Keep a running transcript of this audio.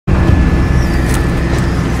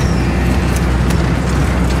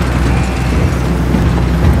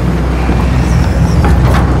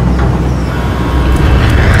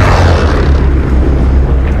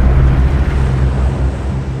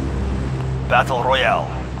Battle Royale.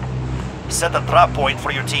 Set a drop point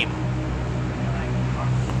for your team.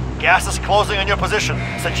 Gas is closing on your position.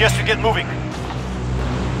 Suggest you get moving.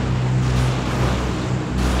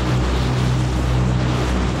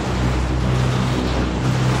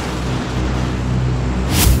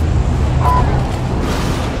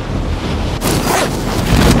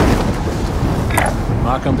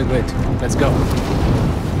 Mark on the grid. Let's go.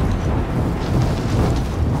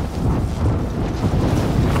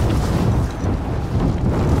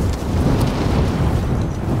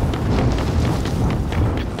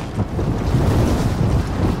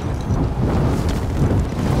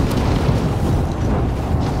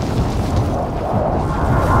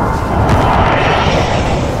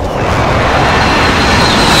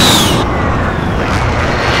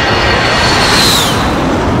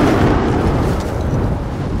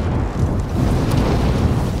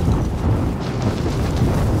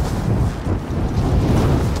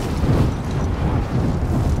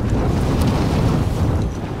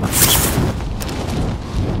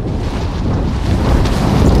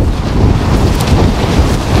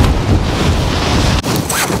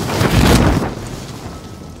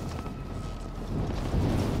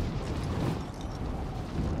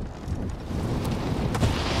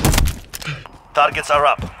 Targets are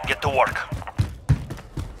up. Get to work.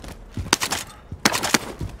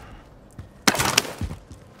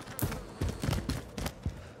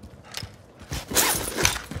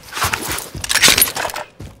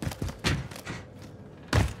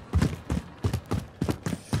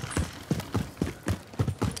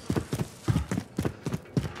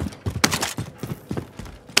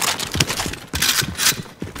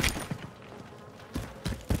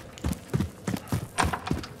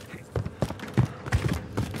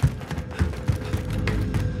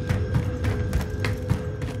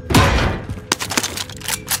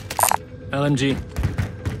 LMG.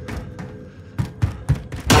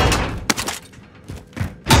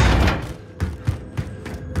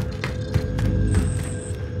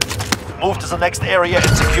 Move to the next area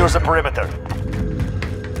and secure the perimeter.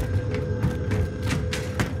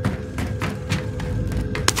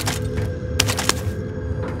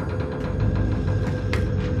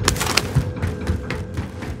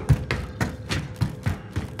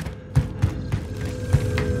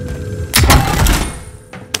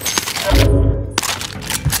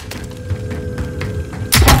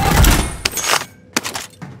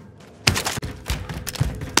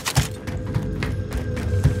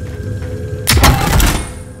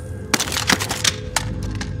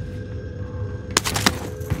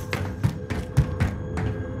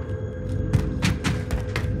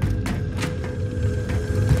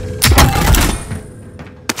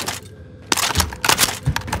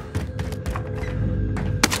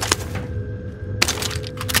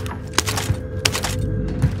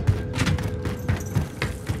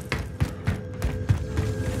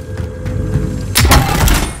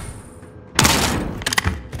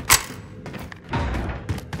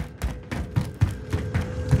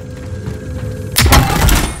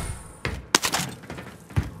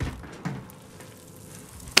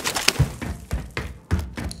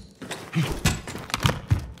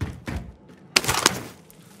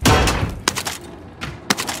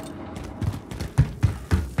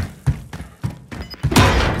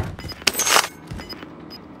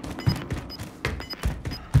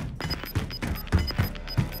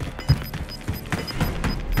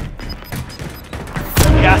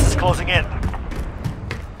 Gas is closing in.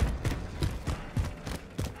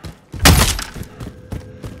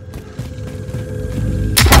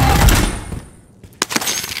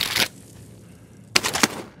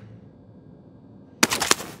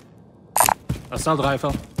 Assault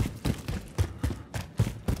rifle.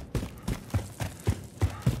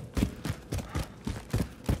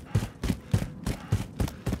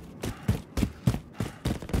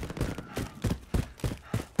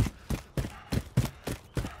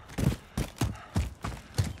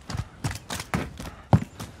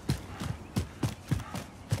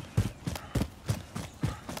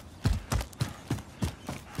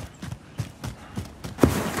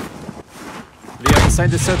 We are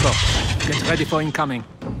inside the circle. Get ready for incoming.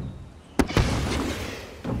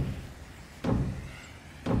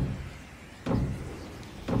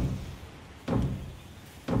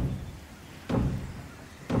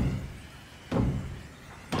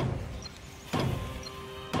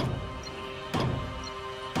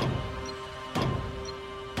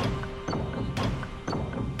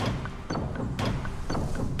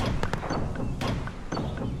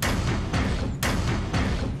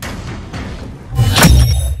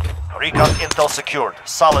 Recon intel secured.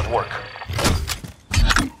 Solid work.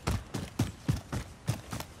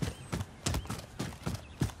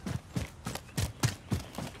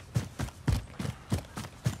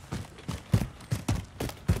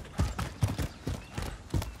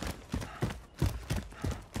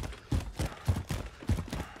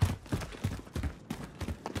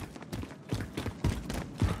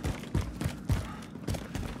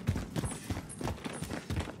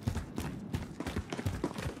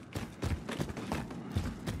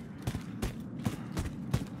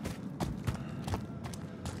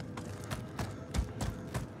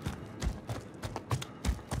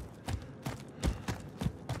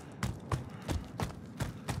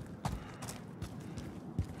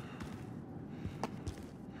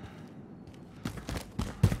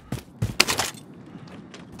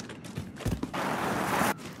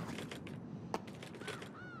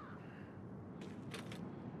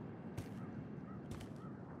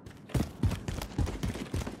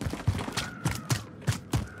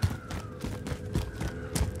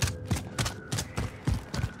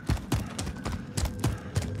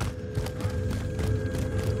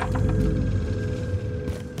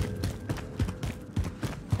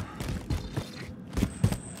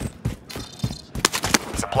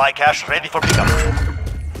 Supply cache ready for pickup.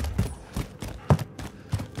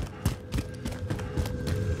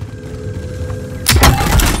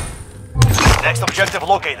 Next objective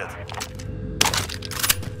located.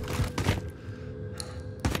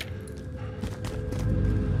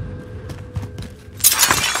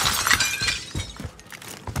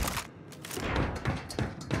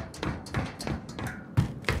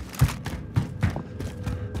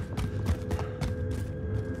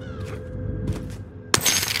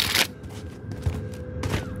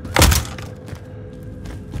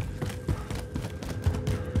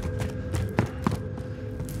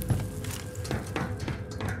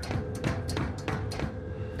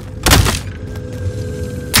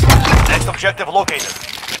 Objective located.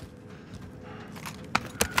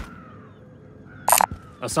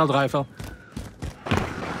 Assault rifle.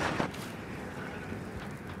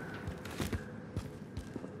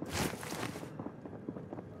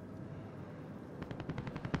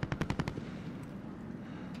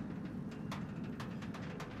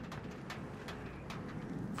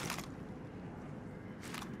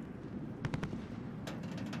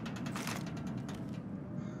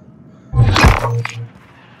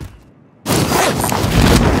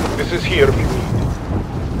 This is here, we need.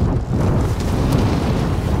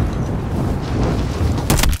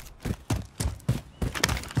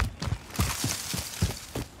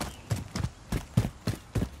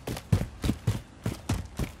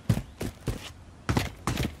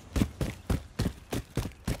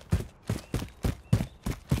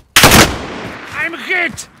 I'm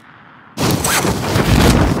hit!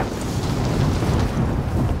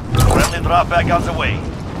 Friendly drop back on the way.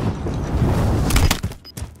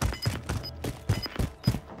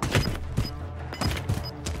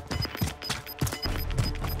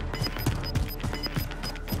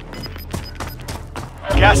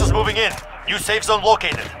 Gas is moving in. New safe zone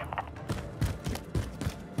located.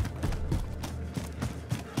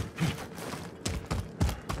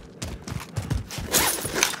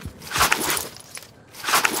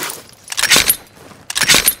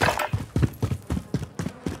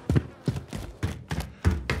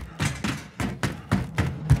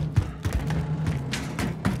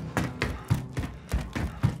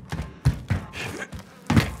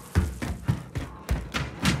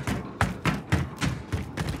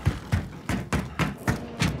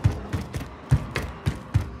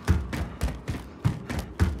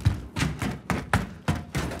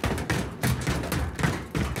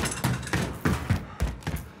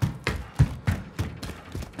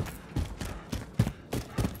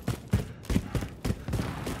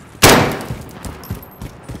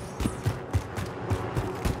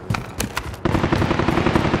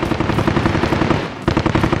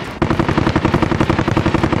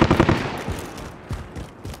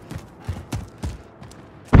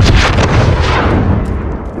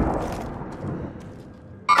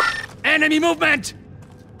 Enemy movement!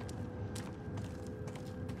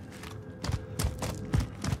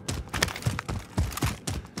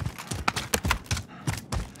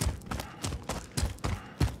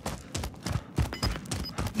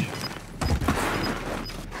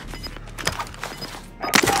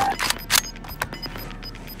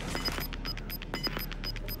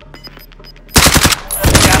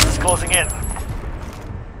 Gas is closing in.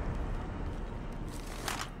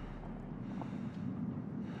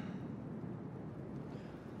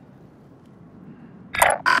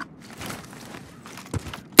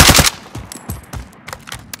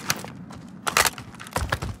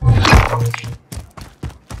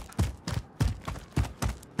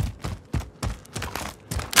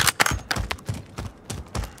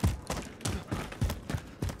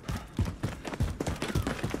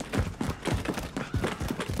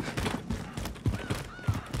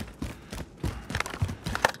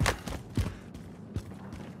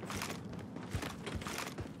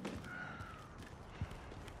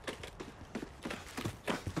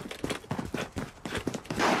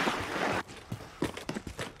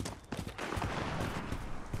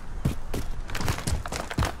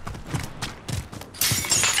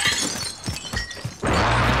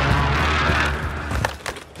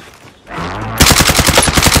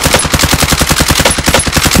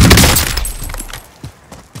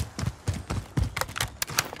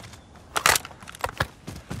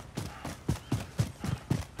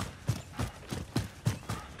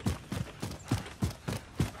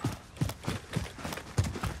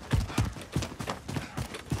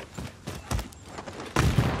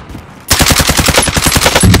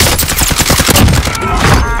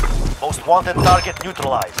 Most wanted target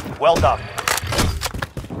neutralized. Well done.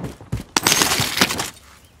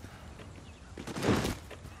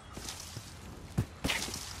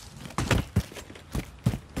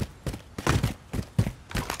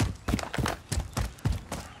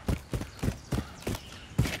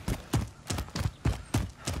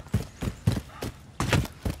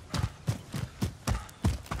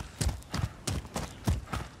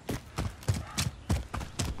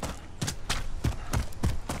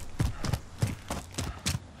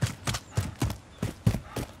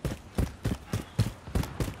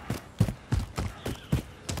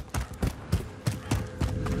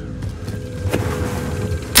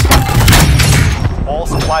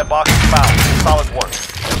 supply box is found. Solid work.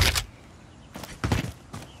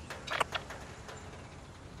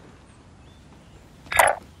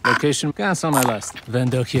 Location. Gas on my last.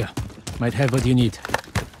 Vendor here. Might have what you need.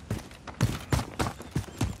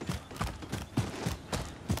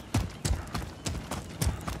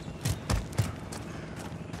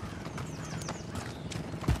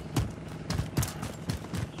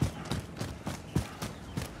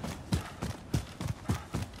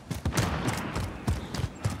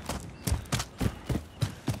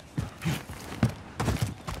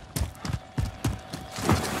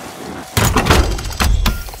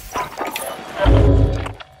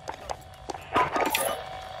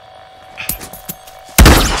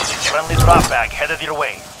 Friendly drop bag headed your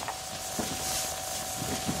way.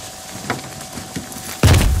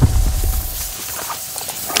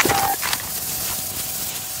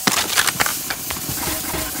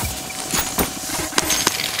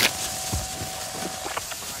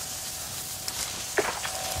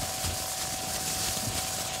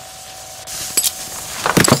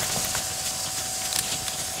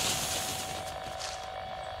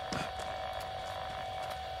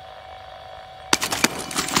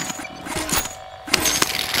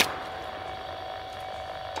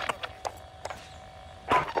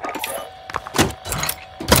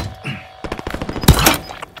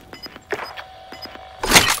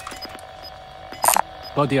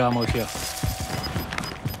 Body armor here.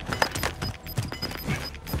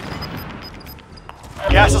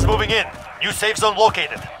 Gas is moving in. New safe zone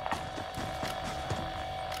located.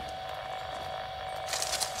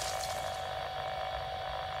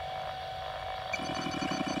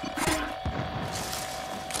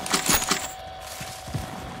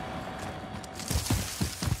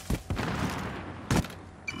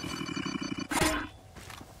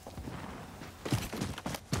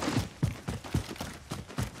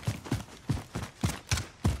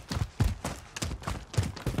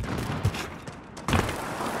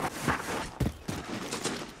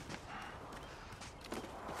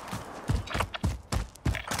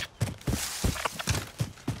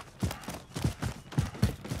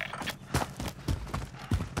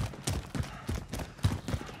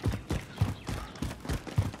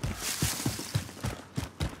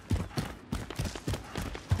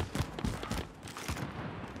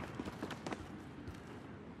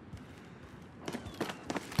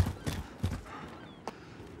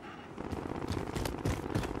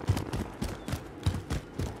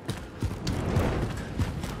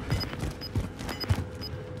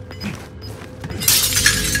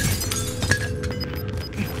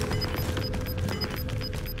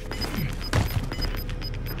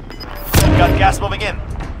 Got gas moving in.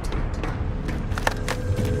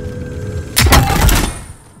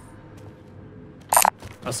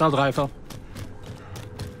 Assault rifle.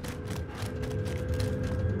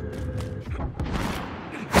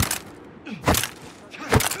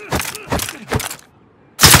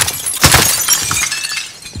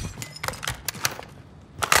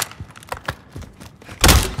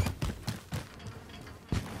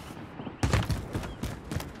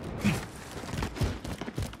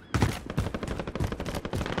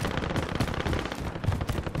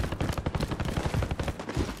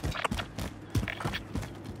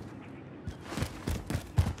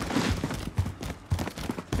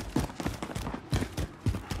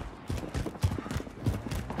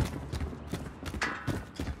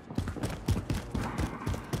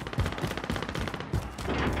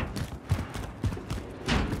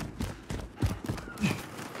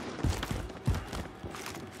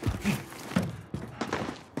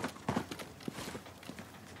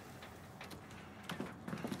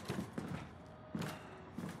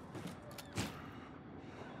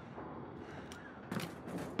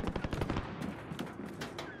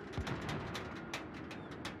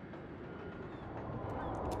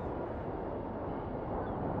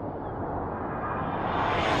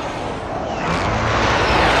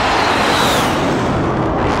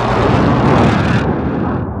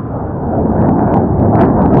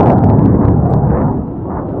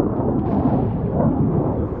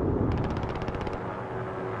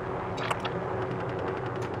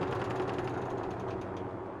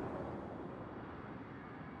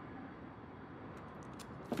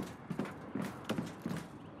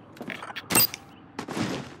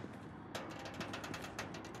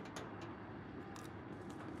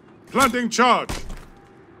 Planting charge.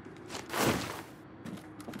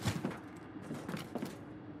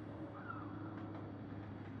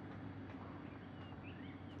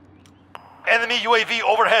 Enemy UAV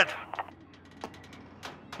overhead.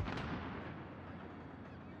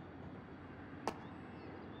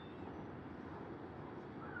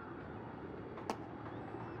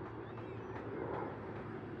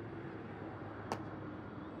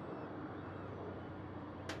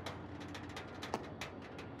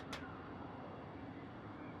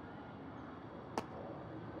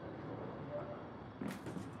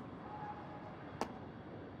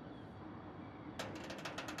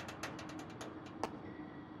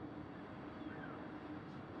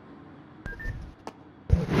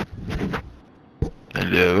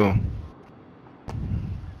 Yeah.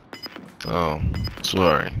 Oh,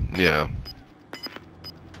 sorry. Yeah.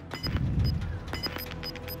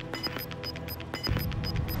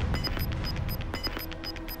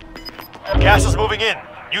 Gas is moving in.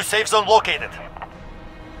 New safe zone located.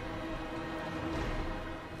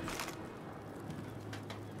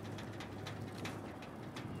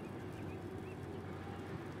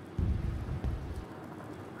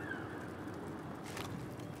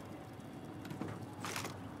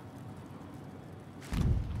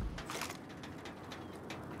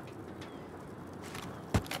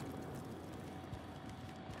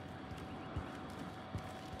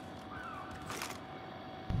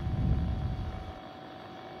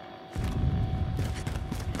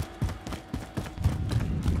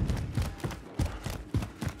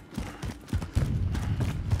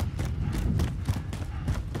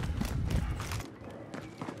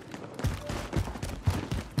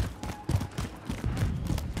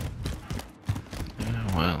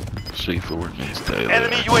 Well, C4 can stay there.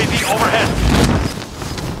 Enemy UAV overhead.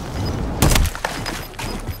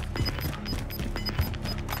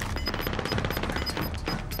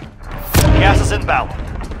 Gas is inbound.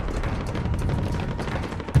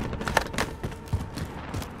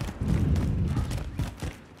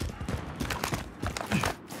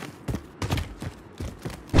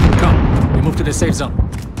 Come, we move to the safe zone.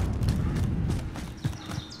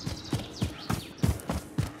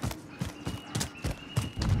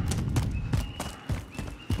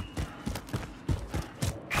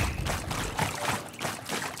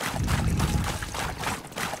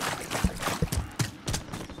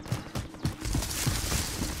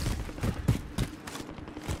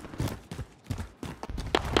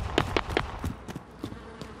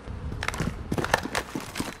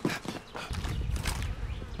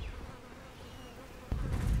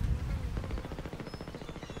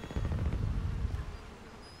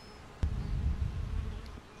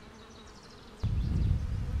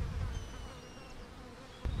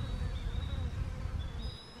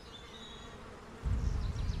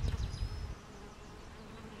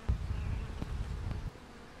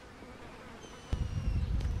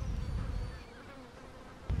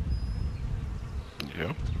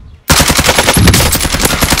 Yeah.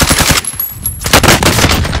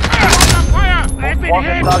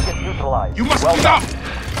 Wanted target neutralized. You must well get done. up!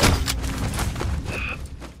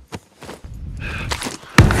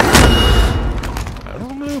 I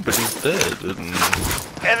don't know, but he's dead, isn't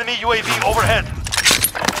he? Enemy UAV overhead.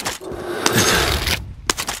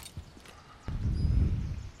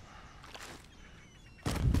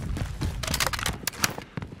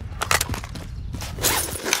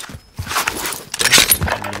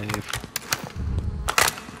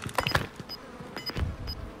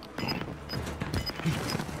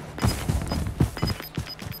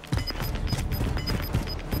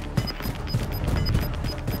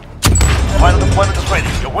 Final deployment is ready.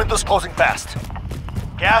 Your window's closing fast.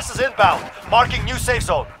 Gas is inbound. Marking new safe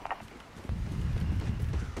zone.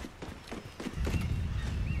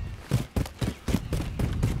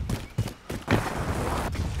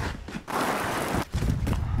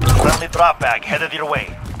 Friendly drop bag headed your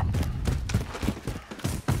way.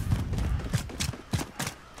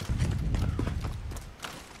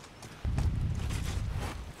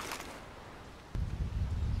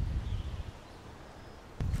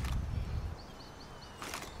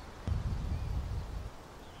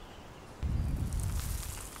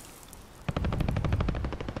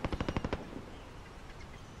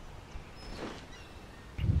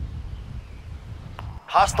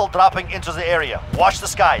 Hostile dropping into the area. Watch the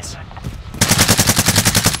skies.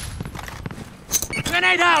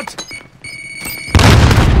 Grenade out!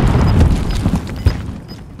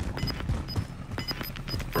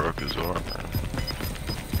 Broke his arm.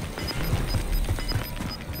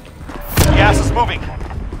 Gas is moving.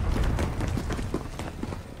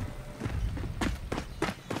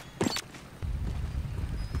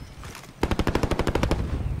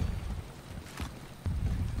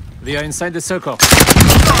 They are inside the circle.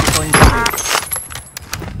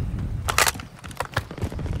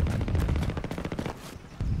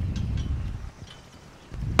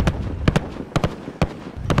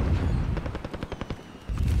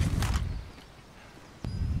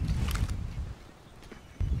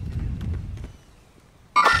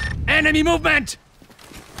 Enemy movement!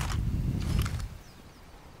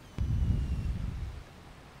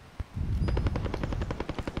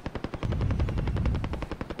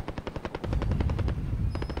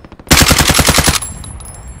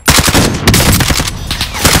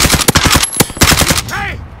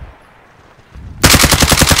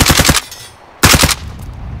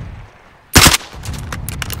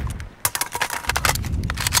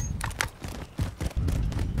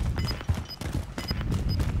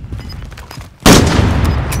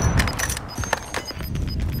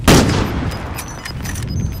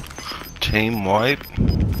 Team wipe.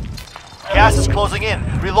 Gas is closing in.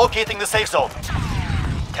 Relocating the safe zone.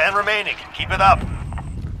 10 remaining. Keep it up.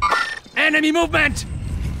 Enemy movement!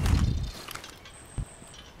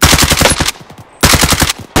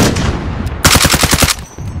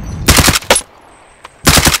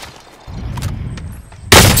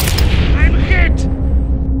 I'm hit!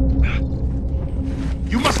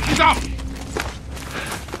 You must get up!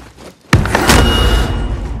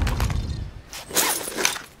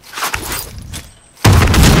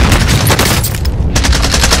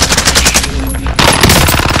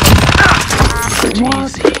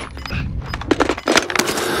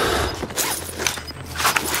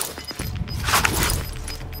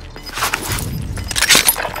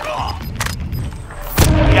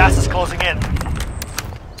 Gas is closing in.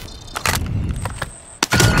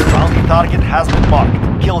 Bounty target has been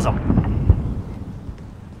marked. Kills them.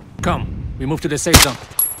 Come, we move to the safe zone.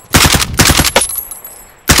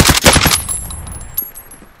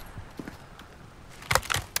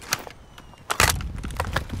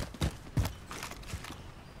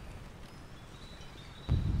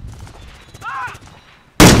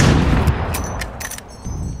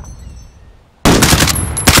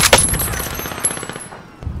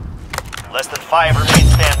 Less than 5 remain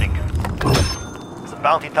standing. The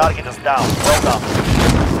bounty target is down. Well done.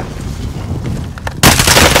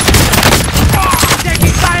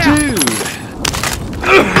 Taking fire!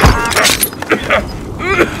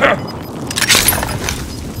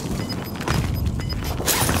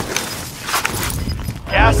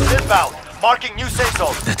 Gas is inbound. Marking new safe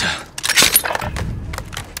zone.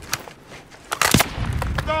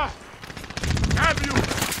 Have you?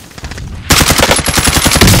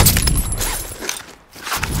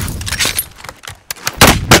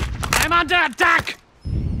 I'm under attack!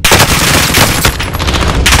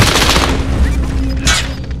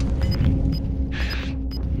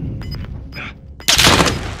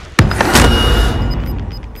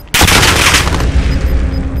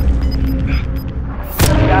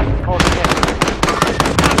 Gas is closing in.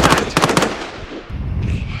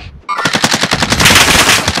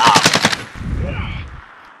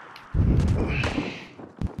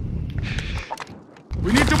 We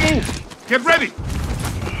need to move! Get ready!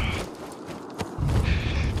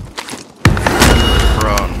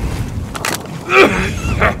 Run.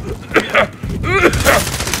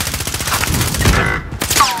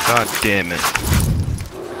 God damn it.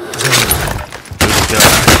 Good guy.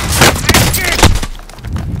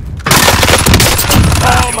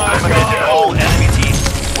 Oh my god. All enemy team.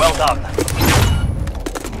 Well done.